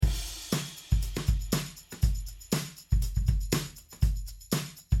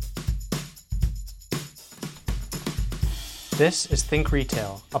This is Think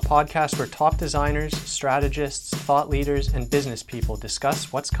Retail, a podcast where top designers, strategists, thought leaders, and business people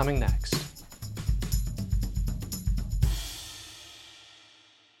discuss what's coming next.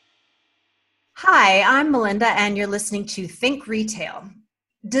 Hi, I'm Melinda, and you're listening to Think Retail.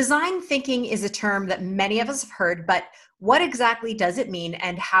 Design thinking is a term that many of us have heard, but what exactly does it mean,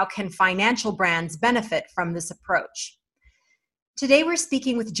 and how can financial brands benefit from this approach? Today, we're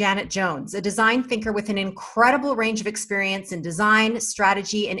speaking with Janet Jones, a design thinker with an incredible range of experience in design,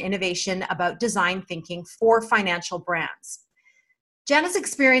 strategy, and innovation about design thinking for financial brands. Janet's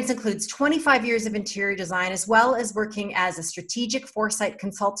experience includes 25 years of interior design, as well as working as a strategic foresight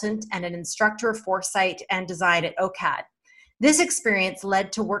consultant and an instructor of foresight and design at OCAD. This experience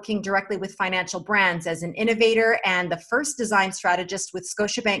led to working directly with financial brands as an innovator and the first design strategist with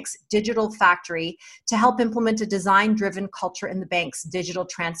Scotiabank's Digital Factory to help implement a design-driven culture in the bank's digital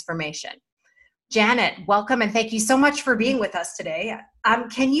transformation. Janet, welcome, and thank you so much for being with us today.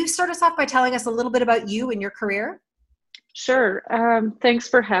 Can you start us off by telling us a little bit about you and your career? Sure. Thanks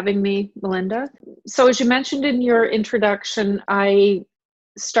for having me, Melinda. So as you mentioned in your introduction, I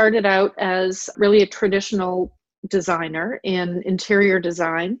started out as really a traditional designer in interior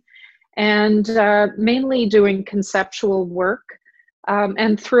design and mainly doing conceptual work.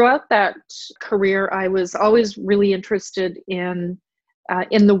 And throughout that career, I was always really interested in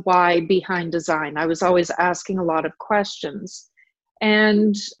the why behind design. I was always asking a lot of questions.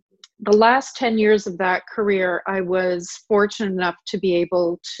 And the last 10 years of that career, I was fortunate enough to be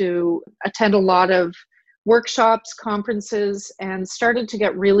able to attend a lot of workshops, conferences, and started to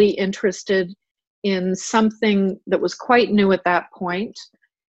get really interested in something that was quite new at that point,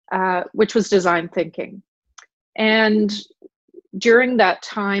 which was design thinking. And during that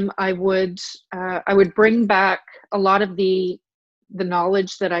time, I would bring back a lot of the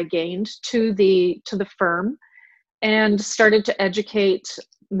knowledge that I gained to the firm, and started to educate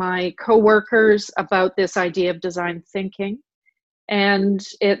my coworkers about this idea of design thinking. And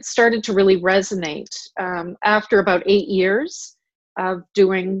it started to really resonate. After about 8 years of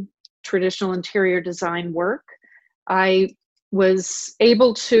doing traditional interior design work, I was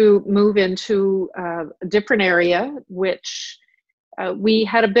able to move into a different area, which we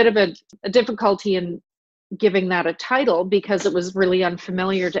had a bit of a difficulty in giving that a title because it was really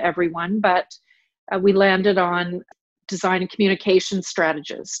unfamiliar to everyone, but we landed on design and communication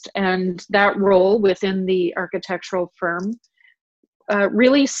strategist. And that role within the architectural firm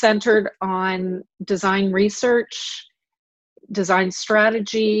really centered on design research, design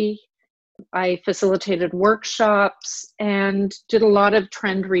strategy. I facilitated workshops and did a lot of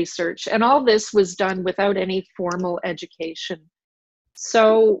trend research. And all this was done without any formal education.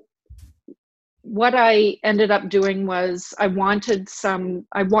 So what I ended up doing was I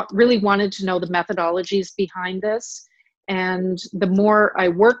really wanted to know the methodologies behind this. And the more I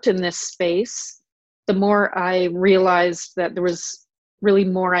worked in this space, the more I realized that there was really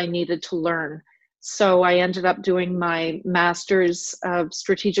more I needed to learn. So I ended up doing my Master's of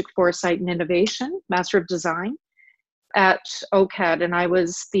Strategic Foresight and Innovation, Master of Design at OCAD, and I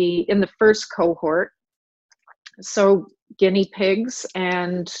was in the first cohort. So guinea pigs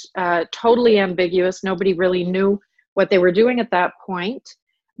and totally ambiguous. Nobody really knew what they were doing at that point,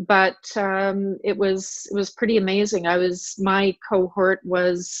 but it was pretty amazing. My cohort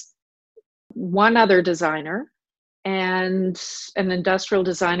was one other designer and an industrial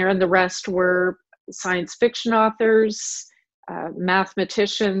designer, and the rest were science fiction authors,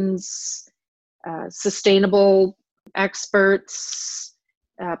 mathematicians, sustainable experts,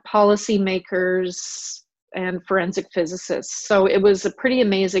 policymakers, and forensic physicists. So it was a pretty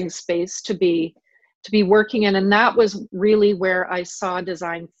amazing space to be working in. And that was really where I saw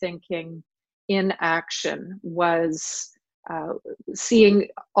design thinking in action, was seeing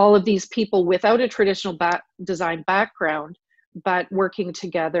all of these people without a traditional design background, but working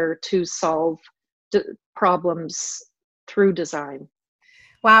together to solve problems through design.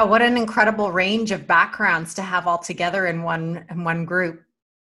 Wow, what an incredible range of backgrounds to have all together in one group.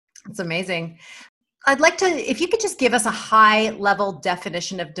 It's amazing. I'd like to, if you could just give us a high-level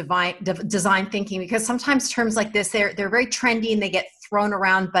definition of design thinking, because sometimes terms like this, they're very trendy and they get thrown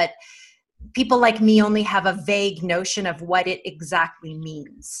around, but people like me only have a vague notion of what it exactly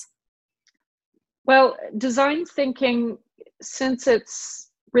means. Well, design thinking, since it's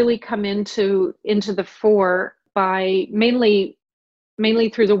really come into the fore by mainly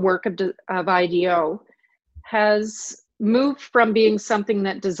through the work of IDEO, has moved from being something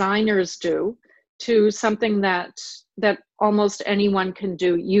that designers do to something that almost anyone can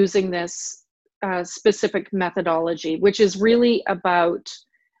do using this specific methodology, which is really about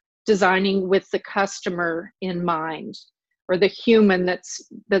designing with the customer in mind. the human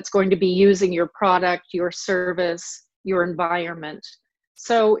that's going to be using your product, your service, your environment.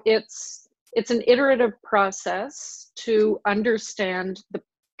 So it's an iterative process to understand the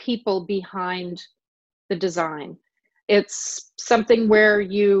people behind the design. It's something where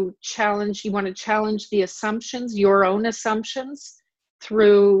you want to challenge the assumptions, your own assumptions,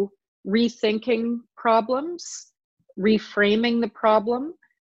 through rethinking problems, reframing the problem,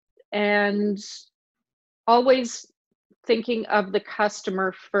 and always thinking of the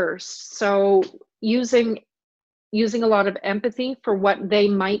customer first. So using a lot of empathy for what they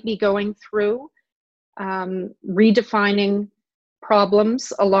might be going through, redefining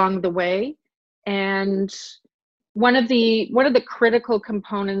problems along the way. And one of the critical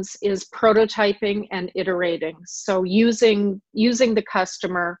components is prototyping and iterating. So using the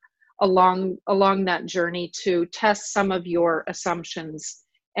customer along that journey to test some of your assumptions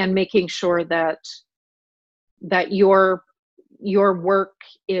and making sure that your work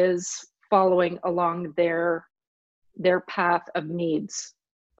is following along their path of needs.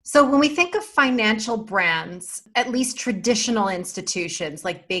 So when we think of financial brands, at least traditional institutions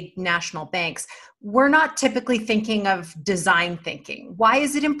like big national banks, we're not typically thinking of design thinking. Why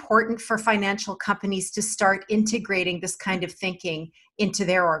is it important for financial companies to start integrating this kind of thinking into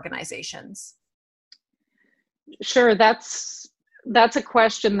their organizations? Sure, that's a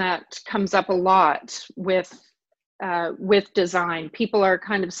question that comes up a lot with design. People are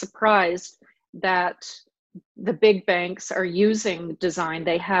kind of surprised that the big banks are using design.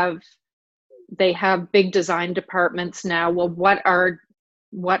 They have big design departments now. Well, what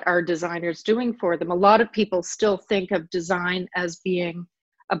are designers doing for them? A lot of people still think of design as being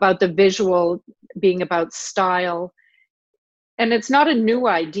about the visual, being about style. And it's not a new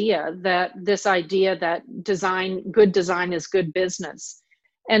idea, that good design is good business.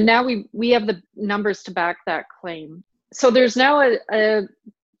 And now we have the numbers to back that claim. So there's now an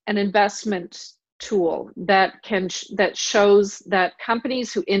investment tool that shows that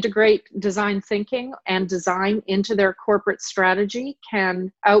companies who integrate design thinking and design into their corporate strategy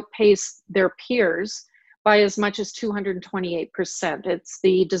can outpace their peers by as much as 228%. It's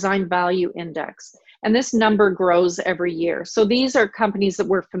the Design Value Index. And this number grows every year. So these are companies that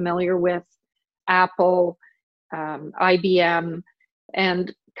we're familiar with: Apple, IBM,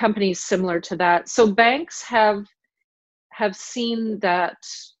 and companies similar to that. So banks have seen that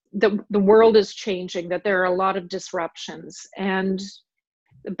the world is changing, that there are a lot of disruptions, and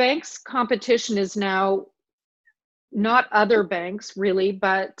the bank's competition is now not other banks really,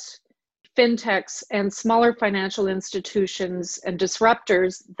 but fintechs and smaller financial institutions and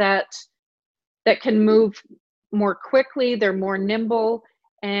disruptors that can move more quickly. They're more nimble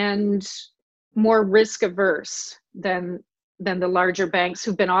and more risk averse than the larger banks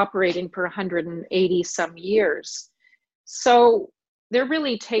who've been operating for 180 some years. So they're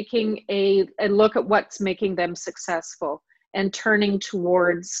really taking a look at what's making them successful and turning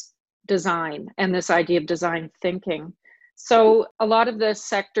towards design and this idea of design thinking. So a lot of the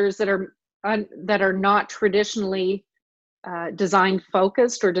sectors that are not traditionally design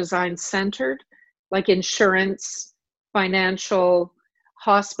focused or design centered, like insurance, financial,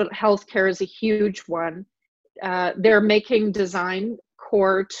 hospital, healthcare is a huge one. They're making design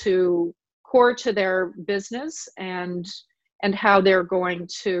core to their business and how they're going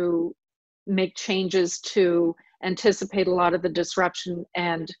to make changes to anticipate a lot of the disruption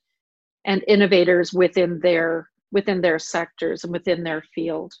and innovators within their sectors and within their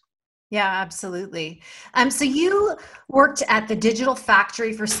field. Yeah, absolutely. So you worked at the Digital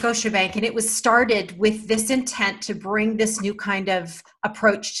Factory for Scotiabank, and it was started with this intent to bring this new kind of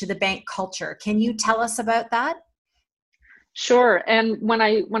approach to the bank culture. Can you tell us about that? Sure. And when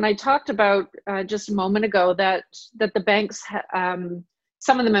I talked about just a moment ago that the banks,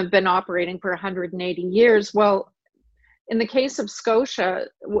 some of them have been operating for 180 years. Well, in the case of Scotia,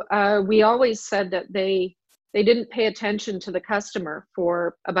 we always said that they didn't pay attention to the customer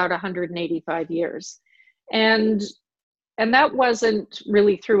for about 185 years. And that wasn't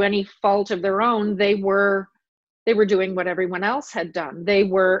really through any fault of their own. They were doing what everyone else had done. They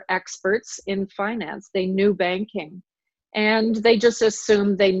were experts in finance. They knew banking. And they just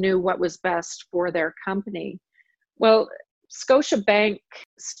assumed they knew what was best for their company. Well, Scotiabank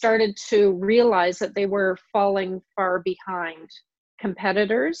started to realize that they were falling far behind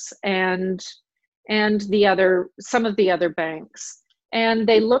competitors and some of the other banks. And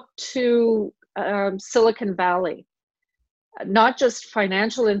they looked to Silicon Valley, not just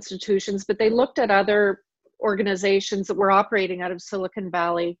financial institutions, but they looked at other organizations that were operating out of Silicon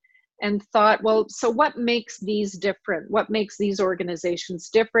Valley and thought, well, so what makes these different? What makes these organizations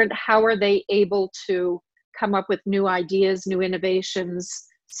different? How are they able to come up with new ideas, new innovations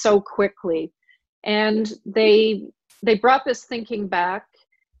so quickly. And they brought this thinking back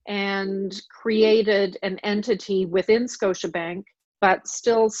and created an entity within Scotiabank, but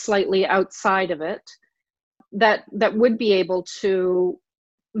still slightly outside of it, that would be able to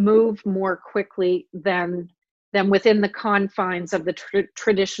move more quickly than within the confines of the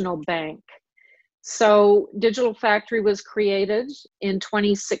traditional bank. So Digital Factory was created in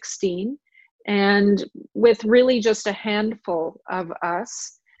 2016, and with really just a handful of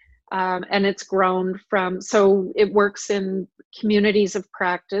us, and it's grown from, so it works in communities of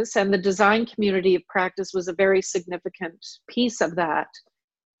practice, and the design community of practice was a very significant piece of that.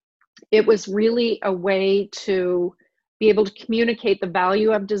 It was really a way to be able to communicate the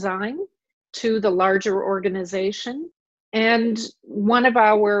value of design to the larger organization. And one of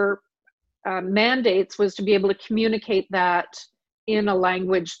our mandates was to be able to communicate that in a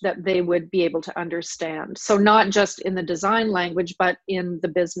language that they would be able to understand. So not just in the design language, but in the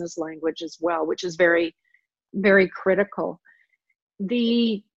business language as well, which is very, very critical.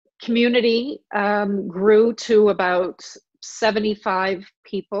 The community grew to about 75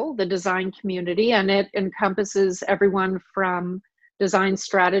 people, the design community, and it encompasses everyone from design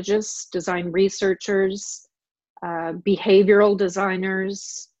strategists, design researchers, behavioral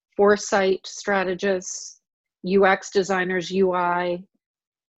designers, foresight strategists, UX designers, UI,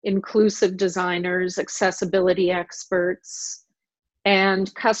 inclusive designers, accessibility experts,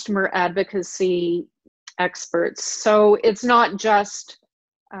 and customer advocacy experts. So it's not just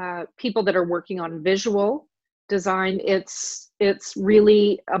people that are working on visual design, it's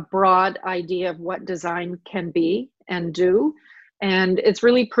really a broad idea of what design can be and do. And it's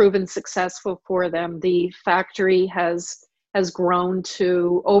really proven successful for them. The factory has grown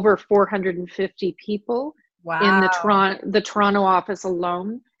to over 450 people. Wow. In the Toronto office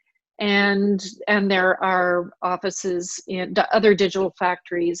alone. And there are offices in other digital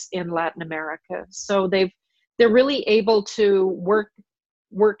factories in Latin America. So they're really able to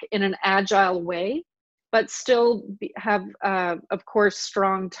work in an agile way, but still have, of course,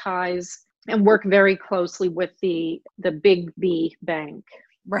 strong ties and work very closely with the big B bank.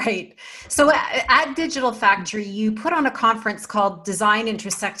 Right. So at Digital Factory, you put on a conference called Design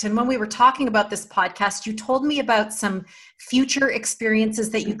Intersect. And when we were talking about this podcast, you told me about some future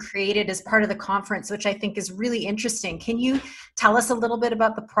experiences that you created as part of the conference, which I think is really interesting. Can you tell us a little bit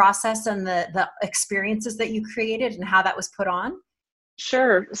about the process and the experiences that you created and how that was put on?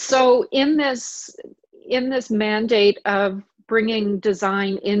 Sure. So in this mandate of bringing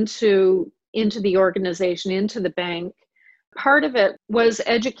design into the organization, into the bank, part of it was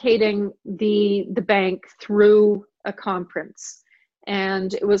educating the bank through a conference,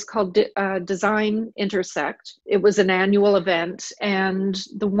 and it was called Design Intersect. It was an annual event, and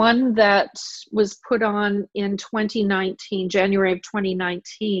the one that was put on in 2019, January of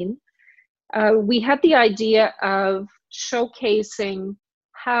 2019, we had the idea of showcasing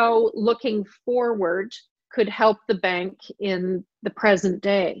how looking forward could help the bank in the present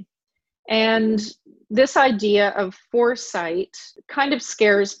day. And this idea of foresight kind of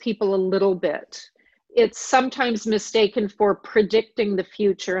scares people a little bit. It's sometimes mistaken for predicting the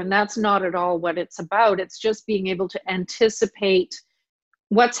future, and that's not at all what it's about. It's just being able to anticipate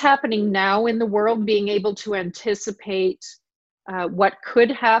what's happening now in the world, being able to anticipate what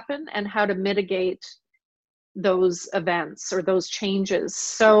could happen and how to mitigate those events or those changes.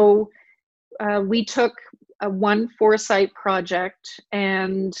 So we took one foresight project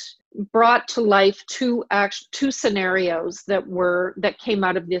and brought to life two scenarios that came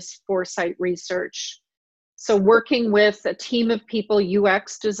out of this foresight research. So working with a team of people,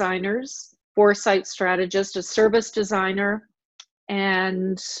 UX designers, foresight strategist, a service designer,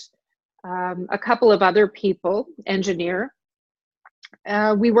 and a couple of other people, engineer,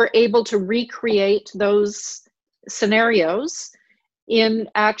 we were able to recreate those scenarios in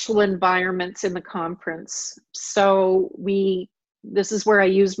actual environments in the conference. So this is where I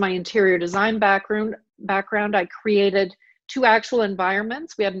used my interior design background. I created two actual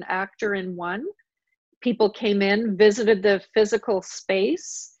environments. We had an actor in one. People came in, visited the physical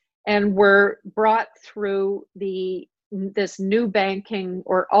space, and were brought through this new banking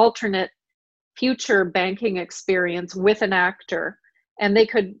or alternate future banking experience with an actor. And they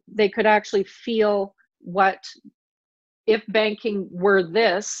could actually feel what, if banking were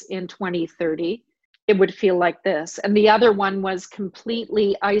this in 2030, it would feel like this. And the other one was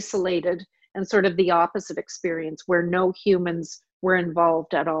completely isolated and sort of the opposite experience where no humans were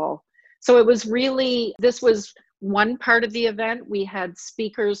involved at all. So it was really, this was one part of the event. We had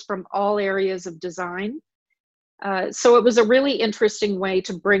speakers from all areas of design. So it was a really interesting way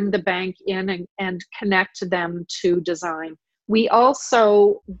to bring the bank in and connect them to design. We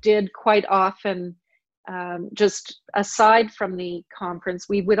also did quite often, just aside from the conference,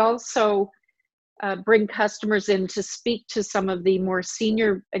 we would also bring customers in to speak to some of the more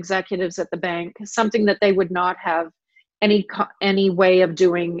senior executives at the bank, something that they would not have any way of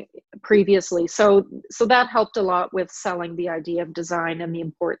doing previously. So that helped a lot with selling the idea of design and the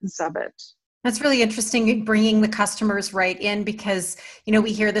importance of it. That's really interesting, bringing the customers right in, because,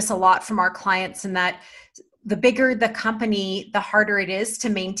 we hear this a lot from our clients, and that the bigger the company, the harder it is to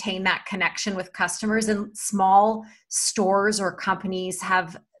maintain that connection with customers. And small stores or companies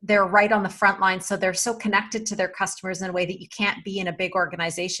they're right on the front line. So they're so connected to their customers in a way that you can't be in a big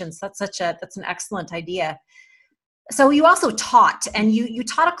organization. So that's an excellent idea. So you also taught, and you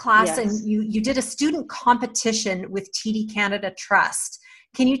taught a class. Yes. And you did a student competition with TD Canada Trust.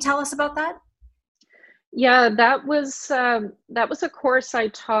 Can you tell us about that? Yeah, that was a course I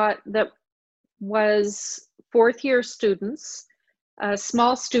taught that was fourth year students, a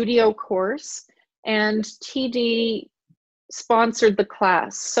small studio course, and TD sponsored the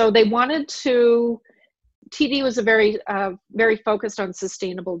class. So they wanted to, TD was a very focused on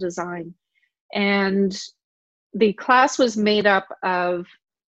sustainable design. And the class was made up of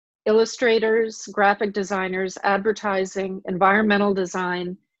illustrators, graphic designers, advertising, environmental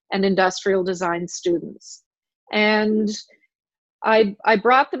design, and industrial design students. And I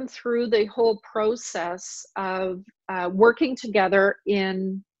brought them through the whole process of working together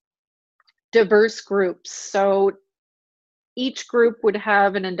in diverse groups. So each group would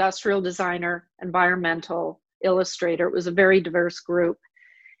have an industrial designer, environmental, illustrator. It was a very diverse group.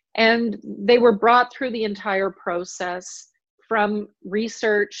 And they were brought through the entire process from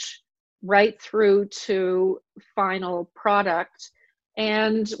research right through to final product.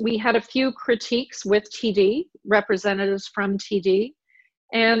 And we had a few critiques with TD, representatives from TD.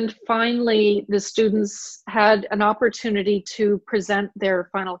 And finally, the students had an opportunity to present their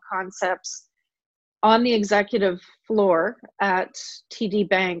final concepts on the executive floor at TD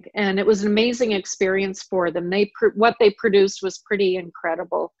Bank. And it was an amazing experience for them. What they produced was pretty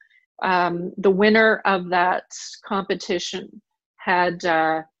incredible. The winner of that competition had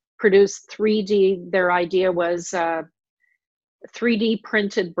produced 3D, their idea was 3D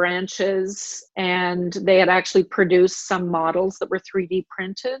printed branches, and they had actually produced some models that were 3D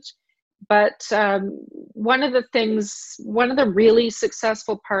printed. But one of the really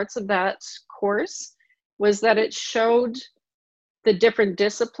successful parts of that course was that it showed the different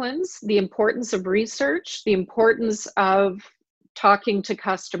disciplines, the importance of research, the importance of talking to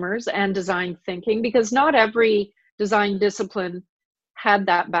customers and design thinking, because not every design discipline had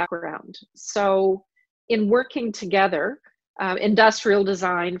that background. So in working together, industrial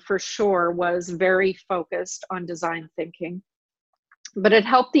design for sure was very focused on design thinking, but it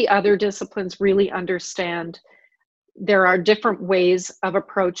helped the other disciplines really understand there are different ways of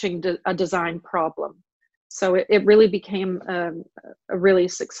approaching a design problem. So it really became a really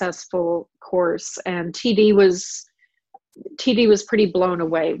successful course, and TD was pretty blown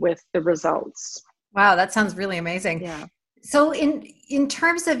away with the results. Wow, that sounds really amazing. Yeah. So in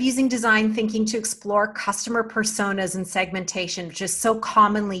terms of using design thinking to explore customer personas and segmentation, which is so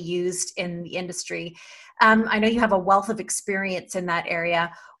commonly used in the industry, I know you have a wealth of experience in that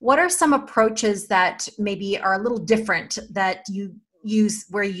area. What are some approaches that maybe are a little different that you use,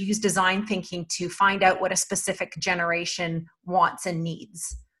 where you use design thinking to find out what a specific generation wants and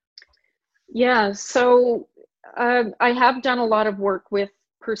needs? Yeah, so I have done a lot of work with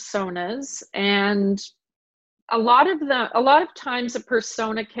personas, and a lot of times a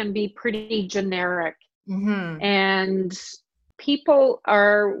persona can be pretty generic. Mm-hmm. And people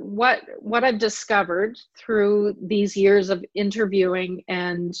are, what I've discovered through these years of interviewing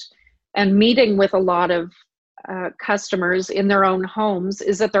and meeting with a lot of customers in their own homes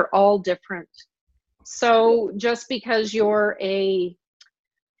is that they're all different. So just because you're a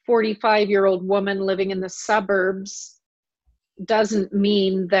 45-year-old woman living in the suburbs doesn't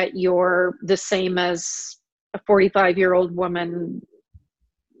mean that you're the same as a 45-year-old woman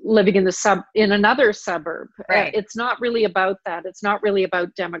living in another suburb. Right. It's not really about that. It's not really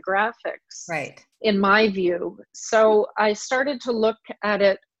about demographics, Right. in my view. So I started to look at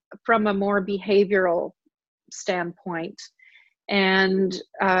it from a more behavioral standpoint. And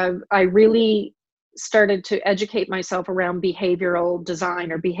I really started to educate myself around behavioral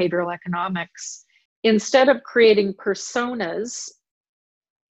design or behavioral economics. Instead of creating personas,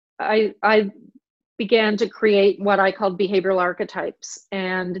 I began to create what I called behavioral archetypes.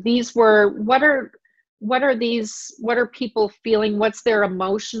 And these were, what are people feeling? What's their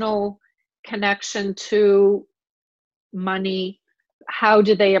emotional connection to money? How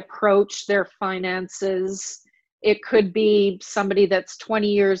do they approach their finances? It could be somebody that's 20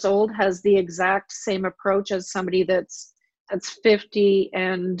 years old has the exact same approach as somebody that's 50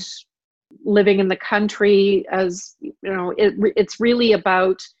 and living in the country. As you know, it's really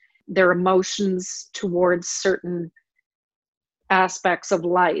about their emotions towards certain aspects of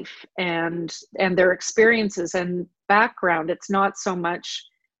life and their experiences and background. It's not so much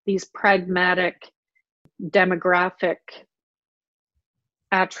these pragmatic demographic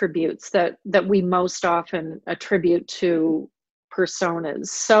attributes that we most often attribute to personas.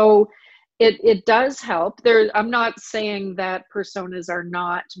 So it does help. I'm not saying that personas are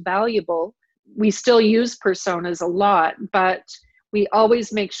not valuable. We still use personas a lot, but we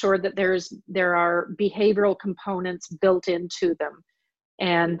always make sure that there are behavioral components built into them,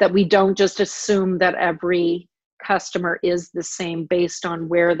 and that we don't just assume that every customer is the same based on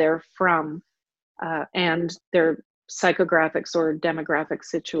where they're from and their psychographics or demographic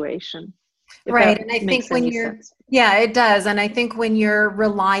situation. Right. And I think when yeah, it does. And I think when you're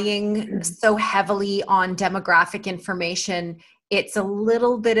relying so heavily on demographic information, it's a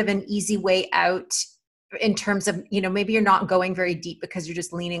little bit of an easy way out in terms of, maybe you're not going very deep because you're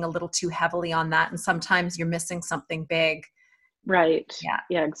just leaning a little too heavily on that. And sometimes you're missing something big. Right.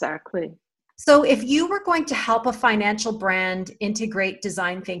 Yeah, exactly. So if you were going to help a financial brand integrate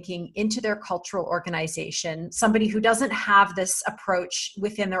design thinking into their cultural organization, somebody who doesn't have this approach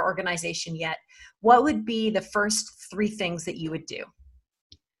within their organization yet, what would be the first 3 things that you would do?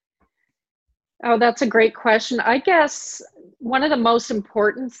 Oh, that's a great question. I guess one of the most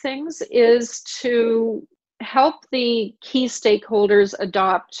important things is to help the key stakeholders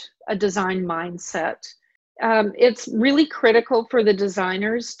adopt a design mindset. It's really critical for the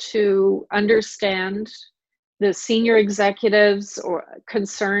designers to understand the senior executives' or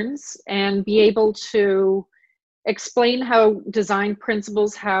concerns and be able to explain how design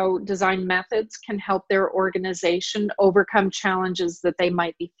principles, how design methods can help their organization overcome challenges that they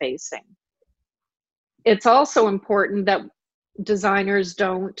might be facing. It's also important that designers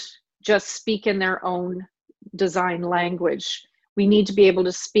don't just speak in their own design language. We need to be able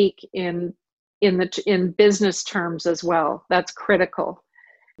to speak in business terms as well. That's critical.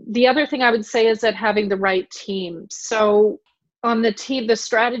 The other thing I would say is that having the right team. So on the team, the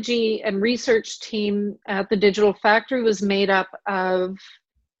strategy and research team at the Digital Factory was made up of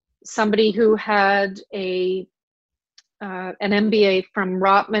somebody who had an MBA from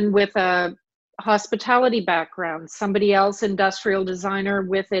Rotman with a hospitality background, somebody else industrial designer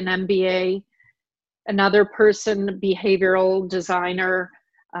with an MBA, another person behavioral designer,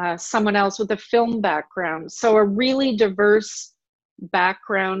 someone else with a film background. So a really diverse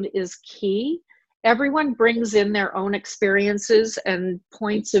background is key. Everyone brings in their own experiences and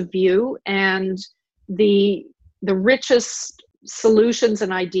points of view, and the richest solutions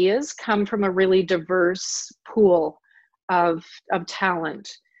and ideas come from a really diverse pool of talent.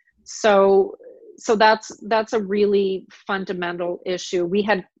 So that's a really fundamental issue.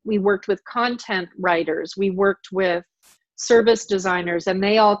 We worked with content writers, we worked with service designers, and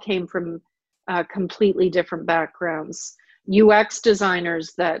they all came from completely different backgrounds. UX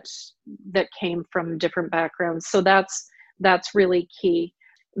designers that came from different backgrounds. So that's really key.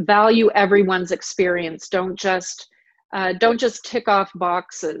 Value everyone's experience. Don't just tick off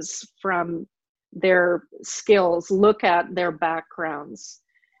boxes from their skills. Look at their backgrounds.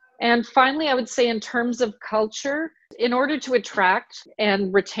 And finally, I would say in terms of culture, in order to attract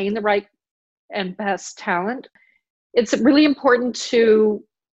and retain the right and best talent, it's really important to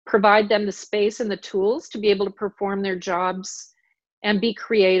provide them the space and the tools to be able to perform their jobs and be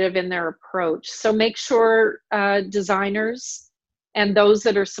creative in their approach. So make sure designers and those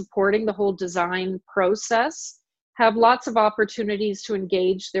that are supporting the whole design process have lots of opportunities to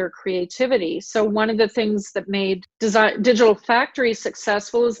engage their creativity. So one of the things that made Digital Factory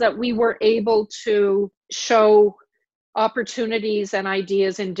successful is that we were able to show opportunities and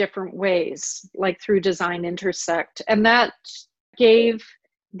ideas in different ways, like through Design Intersect. And that gave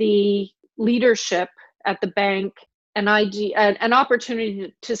the leadership at the bank an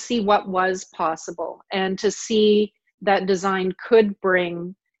opportunity to see what was possible and to see that design could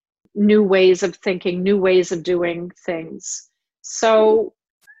bring new ways of thinking, new ways of doing things. So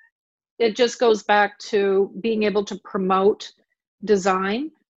it just goes back to being able to promote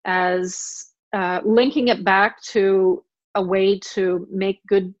design as linking it back to a way to make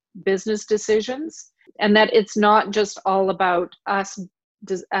good business decisions, and that it's not just all about us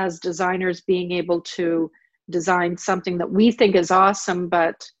as designers being able to design something that we think is awesome,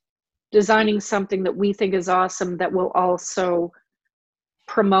 but designing something that we think is awesome that will also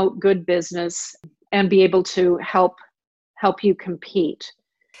promote good business and be able to help help you compete.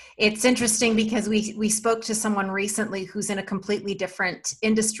 It's interesting because we spoke to someone recently who's in a completely different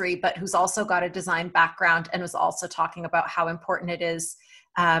industry, but who's also got a design background and was also talking about how important it is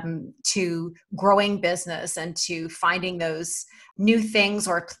to growing business and to finding those new things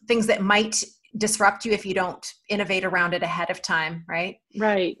or things that might disrupt you if you don't innovate around it ahead of time, right?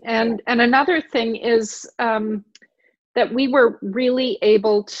 Right. And another thing is that we were really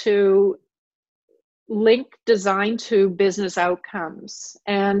able to link design to business outcomes,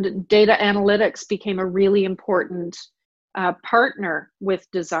 and data analytics became a really important partner with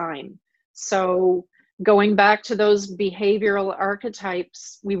design. So going back to those behavioral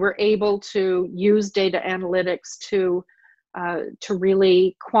archetypes, we were able to use data analytics to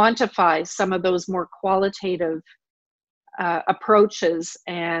really quantify some of those more qualitative approaches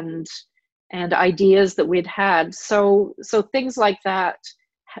and ideas that we'd had. So things like that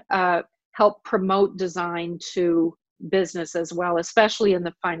help promote design to business as well, especially in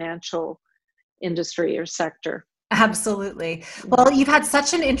the financial industry or sector. Absolutely. Well, you've had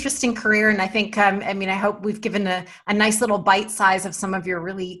such an interesting career, and I think, I hope we've given a nice little bite size of some of your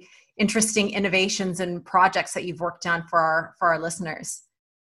really interesting innovations and projects that you've worked on for our listeners.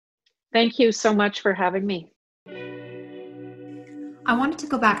 Thank you so much for having me. I wanted to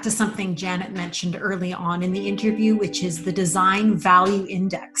go back to something Janet mentioned early on in the interview, which is the Design Value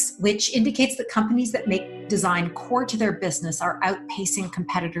Index, which indicates that companies that make design core to their business are outpacing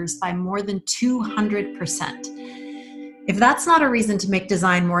competitors by more than 200%. If that's not a reason to make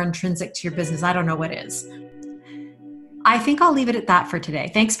design more intrinsic to your business, I don't know what is. I think I'll leave it at that for today.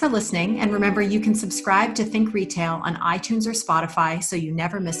 Thanks for listening. And remember, you can subscribe to Think Retail on iTunes or Spotify so you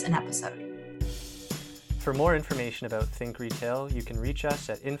never miss an episode. For more information about Think Retail, you can reach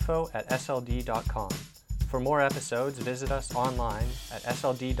us at info@sld.com. For more episodes, visit us online at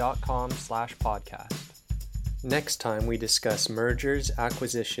sld.com/podcast. Next time, we discuss mergers,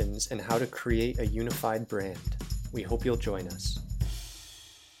 acquisitions, and how to create a unified brand. We hope you'll join us.